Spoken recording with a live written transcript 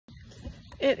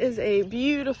It is a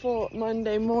beautiful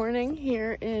Monday morning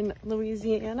here in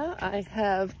Louisiana. I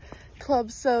have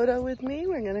Club Soda with me.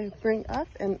 We're gonna bring up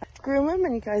and groom him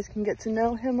and you guys can get to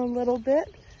know him a little bit.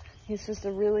 He's just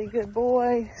a really good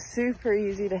boy, super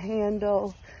easy to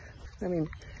handle. I mean,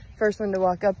 first one to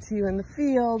walk up to you in the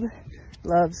field,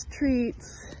 loves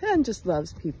treats, and just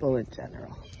loves people in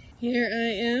general. Here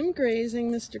I am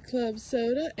grazing Mr. Club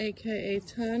Soda, aka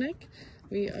Tonic.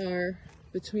 We are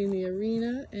between the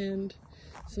arena and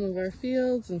some of our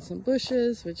fields and some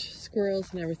bushes, which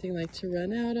squirrels and everything like to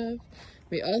run out of.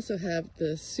 We also have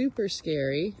the super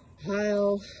scary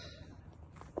pile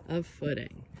of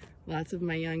footing. Lots of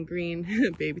my young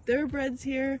green baby thoroughbreds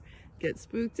here get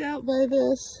spooked out by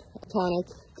this. Tonic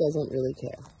doesn't really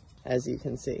care, as you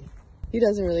can see. He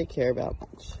doesn't really care about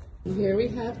much. And here we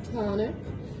have Tonic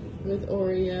with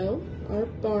Oreo, our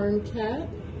barn cat,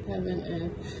 having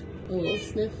a little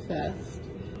sniff fest.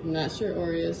 I'm not sure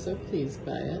Oreo is so pleased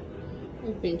by it.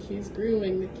 I think he's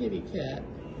grooming the kitty cat.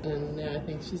 And now I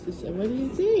think she's decided, what do you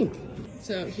think?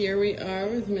 So here we are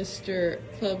with Mr.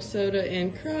 Club Soda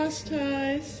in cross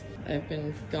ties. I've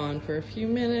been gone for a few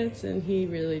minutes and he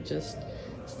really just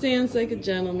stands like a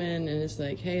gentleman and is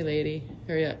like, hey lady,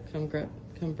 hurry up, come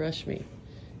brush me.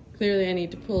 Clearly I need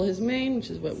to pull his mane,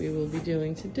 which is what we will be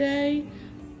doing today.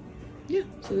 Yeah,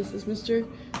 so this is Mr.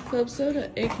 Club Soda,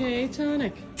 aka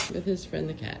Tonic, with his friend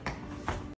the cat.